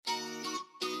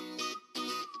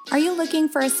Are you looking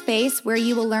for a space where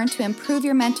you will learn to improve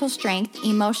your mental strength,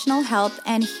 emotional health,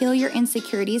 and heal your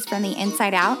insecurities from the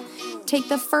inside out? Take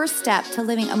the first step to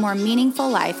living a more meaningful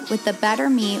life with the Better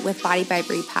Me with Body by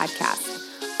Bree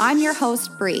podcast. I'm your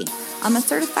host, Bree. I'm a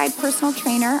certified personal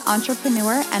trainer,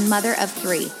 entrepreneur, and mother of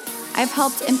 3. I've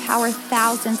helped empower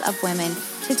thousands of women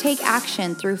to take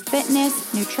action through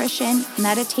fitness, nutrition,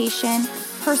 meditation,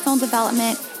 personal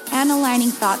development, and aligning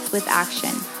thoughts with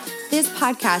action. This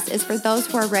podcast is for those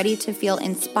who are ready to feel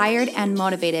inspired and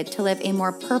motivated to live a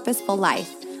more purposeful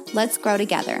life. Let's grow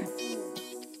together.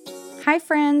 Hi,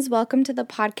 friends. Welcome to the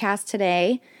podcast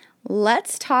today.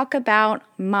 Let's talk about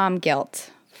mom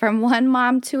guilt. From one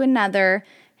mom to another,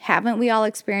 haven't we all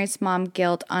experienced mom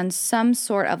guilt on some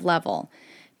sort of level?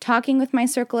 Talking with my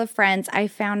circle of friends, I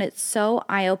found it so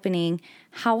eye-opening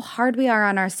how hard we are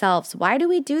on ourselves. Why do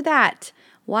we do that?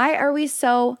 Why are we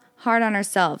so hard on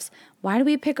ourselves? Why do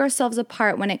we pick ourselves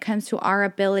apart when it comes to our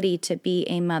ability to be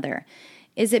a mother?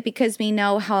 Is it because we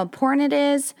know how important it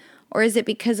is? Or is it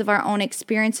because of our own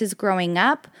experiences growing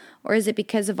up? Or is it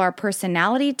because of our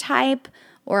personality type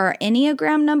or our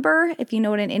Enneagram number, if you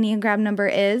know what an Enneagram number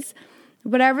is?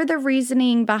 Whatever the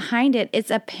reasoning behind it,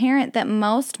 it's apparent that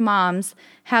most moms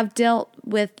have dealt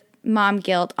with mom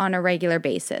guilt on a regular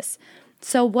basis.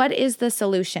 So what is the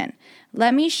solution?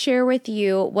 Let me share with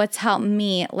you what's helped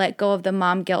me let go of the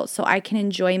mom guilt so I can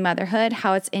enjoy motherhood,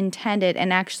 how it's intended,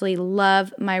 and actually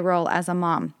love my role as a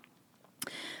mom.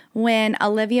 When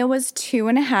Olivia was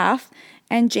 2.5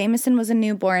 and Jameson was a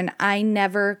newborn, I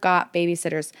never got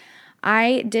babysitters.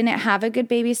 I didn't have a good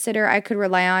babysitter I could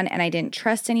rely on, and I didn't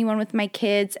trust anyone with my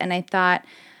kids, and I thought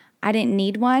I didn't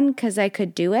need one because I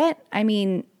could do it. I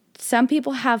mean, some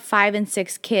people have 5 and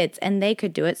 6 kids, and they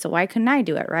could do it, so why couldn't I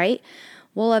do it, right?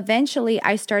 Well, eventually,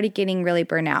 I started getting really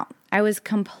burnt out. I was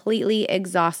completely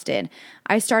exhausted.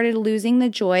 I started losing the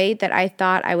joy that I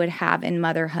thought I would have in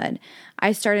motherhood.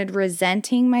 I started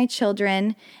resenting my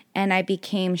children, and I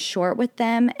became short with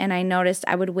them, and I noticed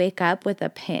I would wake up with a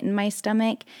pit in my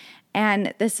stomach.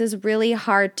 And this is really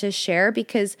hard to share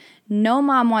because no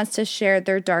mom wants to share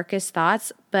their darkest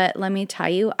thoughts, but let me tell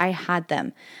you, I had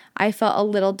them. I felt a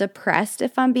little depressed,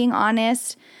 if I'm being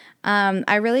honest.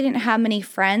 I really didn't have many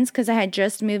friends because I had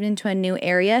just moved into a new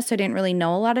area, so I didn't really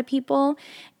know a lot of people.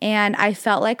 And I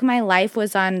felt like my life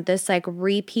was on this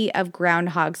repeat of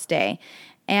Groundhog's Day.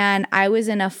 And I was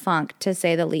in a funk, to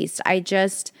say the least.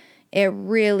 It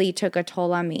really took a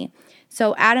toll on me.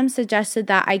 So Adam suggested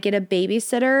that I get a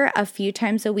babysitter a few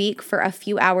times a week for a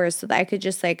few hours so that I could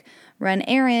just run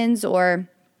errands or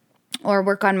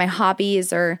work on my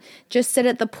hobbies or just sit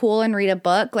at the pool and read a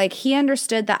book. He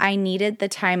understood that I needed the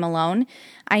time alone.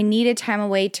 I needed time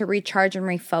away to recharge and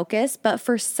refocus. But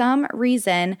for some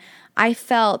reason, I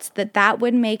felt that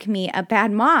would make me a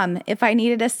bad mom if I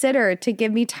needed a sitter to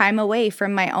give me time away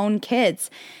from my own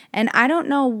kids. And I don't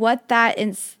know what that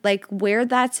is, where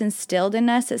that's instilled in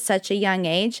us at such a young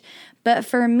age. But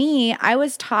for me, I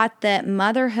was taught that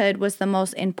motherhood was the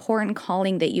most important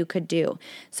calling that you could do.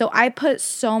 So I put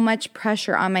so much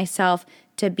pressure on myself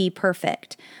to be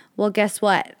perfect. Well, guess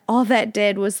what? All that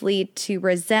did was lead to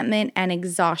resentment and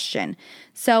exhaustion.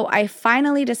 So I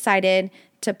finally decided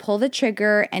to pull the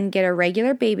trigger and get a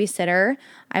regular babysitter.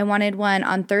 I wanted one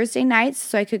on Thursday nights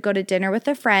so I could go to dinner with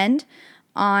a friend,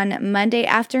 on Monday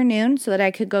afternoon so that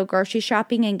I could go grocery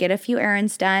shopping and get a few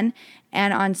errands done,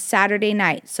 and on Saturday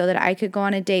night so that I could go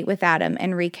on a date with Adam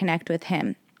and reconnect with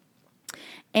him.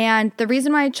 And the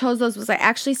reason why I chose those was I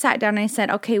actually sat down and I said,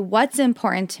 okay, what's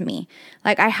important to me?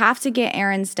 I have to get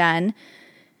errands done.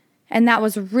 And that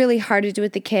was really hard to do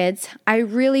with the kids. I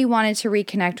really wanted to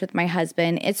reconnect with my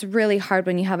husband. It's really hard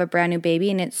when you have a brand new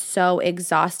baby and it's so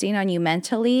exhausting on you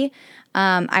mentally.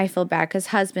 I feel bad because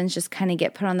husbands just kind of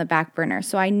get put on the back burner.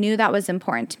 So I knew that was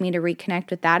important to me to reconnect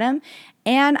with Adam.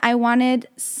 And I wanted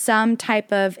some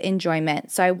type of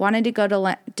enjoyment. So I wanted to go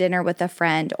to dinner with a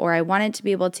friend, or I wanted to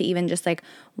be able to even just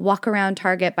walk around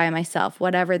Target by myself,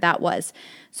 whatever that was.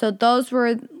 So those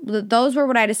were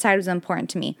what I decided was important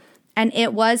to me. And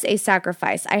it was a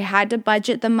sacrifice. I had to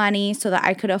budget the money so that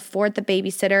I could afford the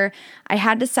babysitter. I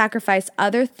had to sacrifice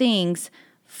other things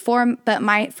for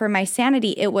my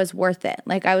sanity. It was worth it.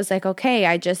 I was okay,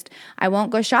 I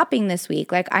won't go shopping this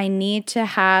week. I need to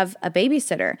have a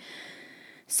babysitter.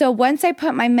 So once I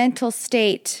put my mental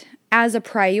state as a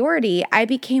priority, I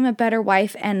became a better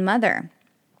wife and mother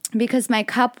because my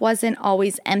cup wasn't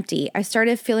always empty. I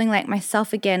started feeling like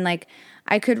myself again,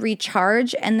 I could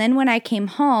recharge. And then when I came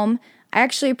home, I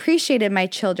actually appreciated my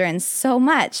children so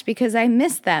much because I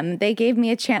missed them. They gave me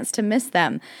a chance to miss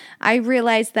them. I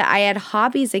realized that I had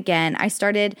hobbies again. I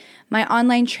started my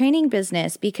online training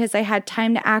business because I had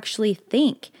time to actually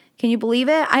think, Can you believe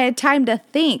it? I had time to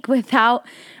think without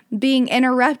being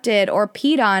interrupted or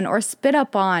peed on or spit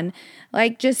up on,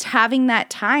 like just having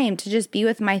that time to just be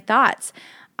with my thoughts.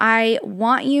 I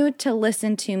want you to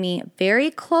listen to me very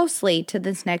closely to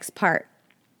this next part.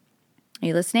 Are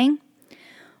you listening?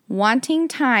 Wanting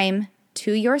time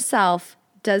to yourself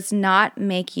does not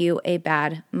make you a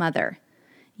bad mother.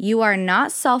 You are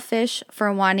not selfish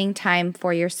for wanting time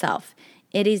for yourself.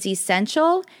 It is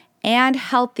essential and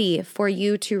healthy for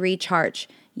you to recharge.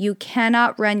 You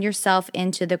cannot run yourself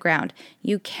into the ground.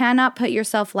 You cannot put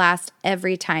yourself last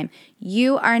every time.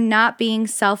 You are not being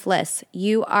selfless.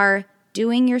 You are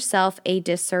doing yourself a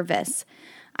disservice.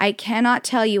 I cannot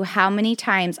tell you how many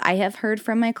times I have heard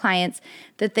from my clients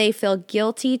that they feel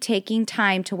guilty taking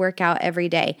time to work out every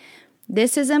day.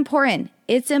 This is important.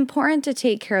 It's important to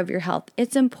take care of your health.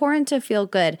 It's important to feel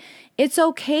good. It's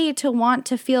okay to want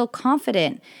to feel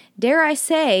confident. Dare I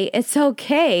say, it's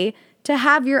okay to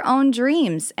have your own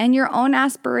dreams and your own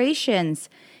aspirations.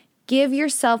 Give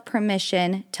yourself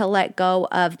permission to let go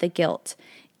of the guilt.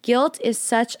 Guilt is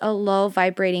such a low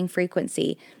vibrating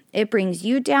frequency. It brings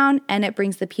you down and it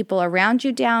brings the people around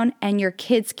you down, and your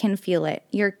kids can feel it.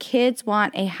 Your kids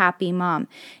want a happy mom.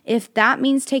 If that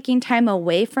means taking time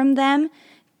away from them,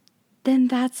 then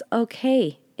that's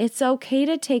okay. It's okay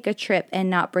to take a trip and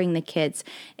not bring the kids.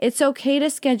 It's okay to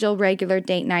schedule regular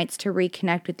date nights to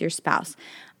reconnect with your spouse.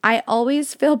 I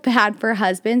always feel bad for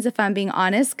husbands, if I'm being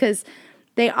honest, because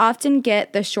they often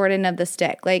get the short end of the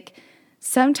stick. Like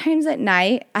sometimes at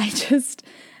night,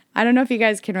 I don't know if you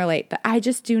guys can relate, but I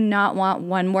just do not want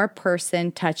one more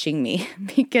person touching me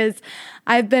because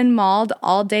I've been mauled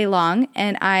all day long,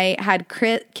 and I had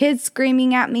kids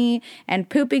screaming at me and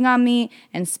pooping on me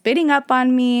and spitting up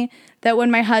on me that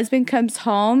when my husband comes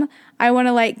home, I want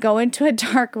to go into a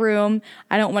dark room.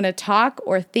 I don't want to talk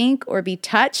or think or be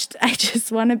touched. I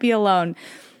just want to be alone.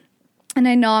 And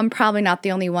I know I'm probably not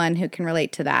the only one who can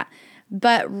relate to that.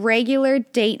 But regular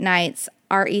date nights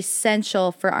are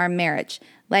essential for our marriage.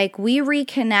 We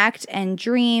reconnect and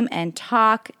dream and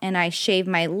talk, and I shave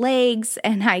my legs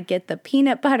and I get the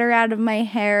peanut butter out of my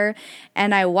hair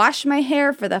and I wash my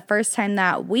hair for the first time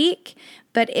that week.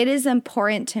 But it is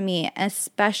important to me,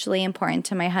 especially important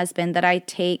to my husband, that I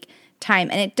take time.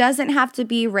 And it doesn't have to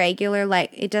be regular,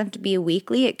 it doesn't have to be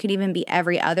weekly. It could even be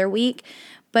every other week.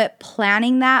 But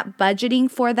planning that,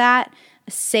 budgeting for that,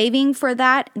 saving for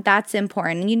that, that's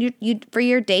important. And you for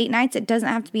your date nights, it doesn't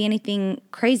have to be anything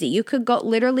crazy. You could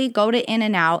literally go to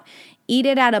In-N-Out, eat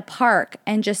it at a park,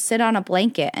 and just sit on a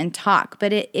blanket and talk.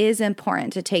 But it is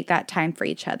important to take that time for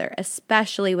each other,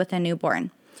 especially with a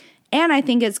newborn. And I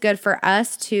think it's good for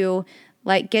us to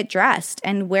get dressed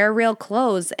and wear real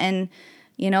clothes and,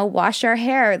 wash our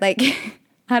hair.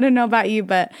 I don't know about you,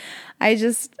 but I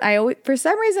always, for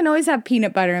some reason, always have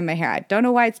peanut butter in my hair. I don't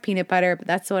know why it's peanut butter, but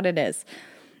that's what it is.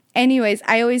 Anyways,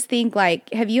 I always think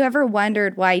have you ever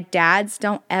wondered why dads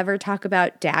don't ever talk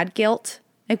about dad guilt?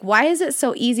 Why is it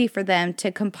so easy for them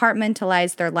to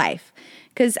compartmentalize their life?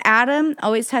 Because Adam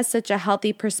always has such a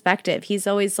healthy perspective. He's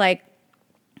always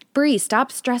Bree,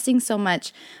 stop stressing so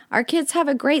much. Our kids have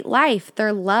a great life.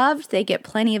 They're loved. They get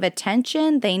plenty of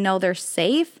attention. They know they're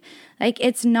safe.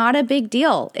 It's not a big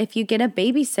deal. If you get a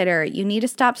babysitter, you need to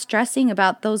stop stressing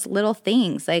about those little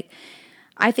things.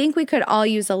 I think we could all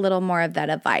use a little more of that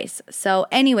advice. So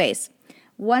anyways,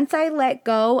 once I let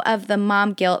go of the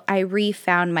mom guilt, I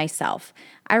refound myself.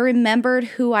 I remembered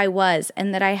who I was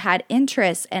and that I had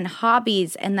interests and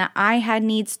hobbies and that I had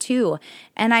needs too.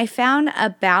 And I found a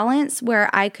balance where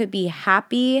I could be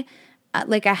happy,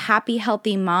 a happy,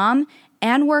 healthy mom,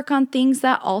 and work on things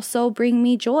that also bring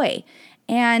me joy.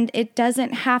 And it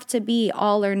doesn't have to be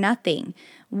all or nothing.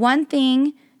 One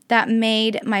thing that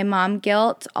made my mom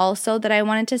guilt also that I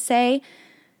wanted to say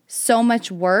so much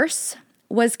worse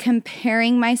was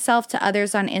comparing myself to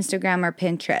others on Instagram or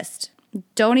Pinterest.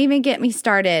 Don't even get me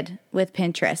started with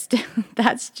Pinterest.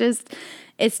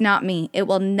 It's not me. It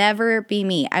will never be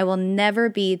me. I will never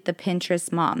be the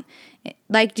Pinterest mom.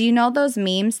 Do you know those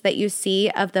memes that you see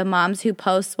of the moms who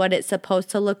post what it's supposed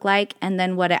to look like and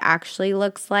then what it actually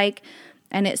looks like?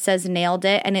 And it says nailed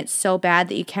it, and it's so bad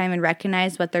that you can't even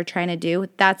recognize what they're trying to do.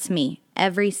 That's me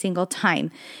every single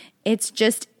time. It's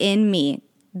just in me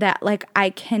that I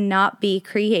cannot be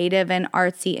creative and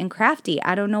artsy and crafty.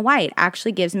 I don't know why. It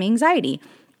actually gives me anxiety.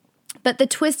 But the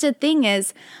twisted thing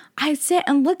is I sit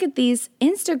and look at these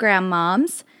Instagram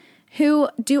moms who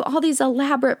do all these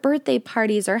elaborate birthday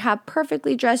parties or have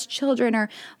perfectly dressed children or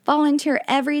volunteer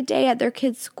every day at their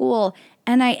kids' school.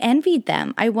 And I envied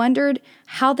them. I wondered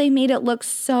how they made it look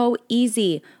so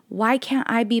easy. Why can't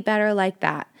I be better like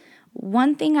that?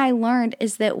 one thing I learned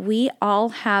is that we all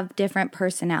have different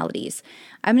personalities.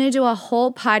 I'm going to do a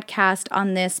whole podcast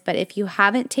on this, but if you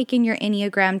haven't taken your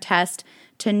Enneagram test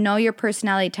to know your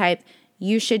personality type,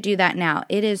 you should do that now.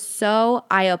 It is so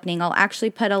eye-opening. I'll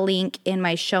actually put a link in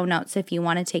my show notes if you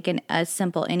want to take a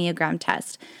simple Enneagram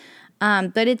test.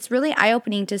 But it's really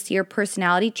eye-opening to see your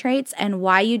personality traits and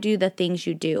why you do the things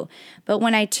you do. But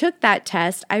when I took that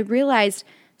test, I realized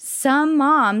some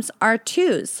moms are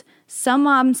 2s. Some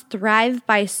moms thrive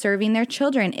by serving their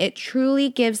children. It truly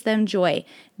gives them joy.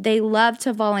 They love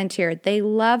to volunteer. They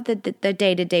love the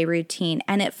day-to-day routine,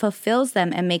 and it fulfills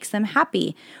them and makes them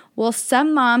happy. Well,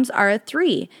 some moms are a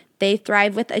 3. They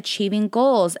thrive with achieving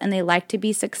goals, and they like to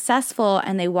be successful,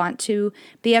 and they want to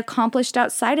be accomplished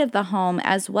outside of the home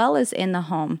as well as in the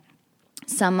home.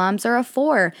 Some moms are a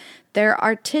 4. They're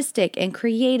artistic and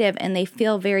creative, and they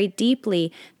feel very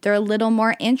deeply. They're a little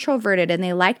more introverted, and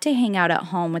they like to hang out at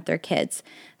home with their kids.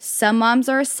 Some moms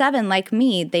are a 7, like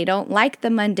me. They don't like the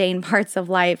mundane parts of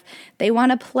life. They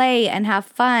want to play and have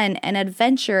fun and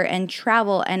adventure and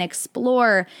travel and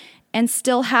explore and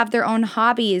still have their own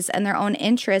hobbies and their own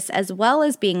interests as well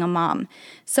as being a mom.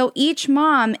 So each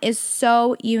mom is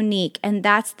so unique, and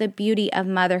that's the beauty of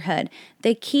motherhood.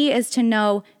 The key is to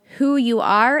know who you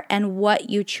are and what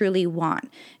you truly want.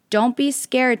 Don't be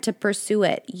scared to pursue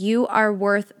it. You are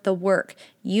worth the work.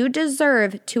 You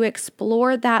deserve to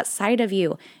explore that side of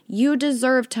you. You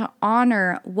deserve to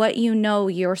honor what you know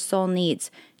your soul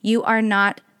needs. You are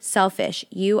not selfish.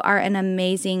 You are an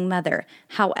amazing mother,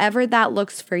 however that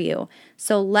looks for you.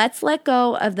 So let's let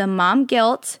go of the mom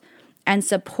guilt and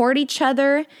support each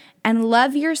other and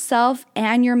love yourself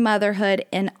and your motherhood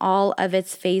in all of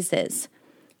its phases.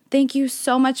 Thank you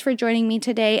so much for joining me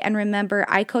today. And remember,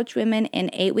 I coach women in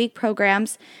 8-week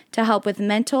programs to help with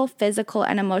mental, physical,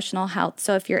 and emotional health.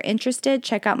 So if you're interested,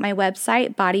 check out my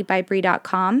website,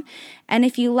 bodybybrie.com. And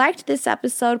if you liked this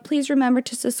episode, please remember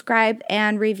to subscribe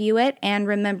and review it. And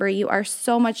remember, you are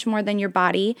so much more than your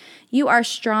body. You are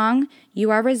strong,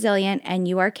 you are resilient, and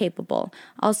you are capable.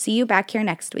 I'll see you back here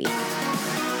next week.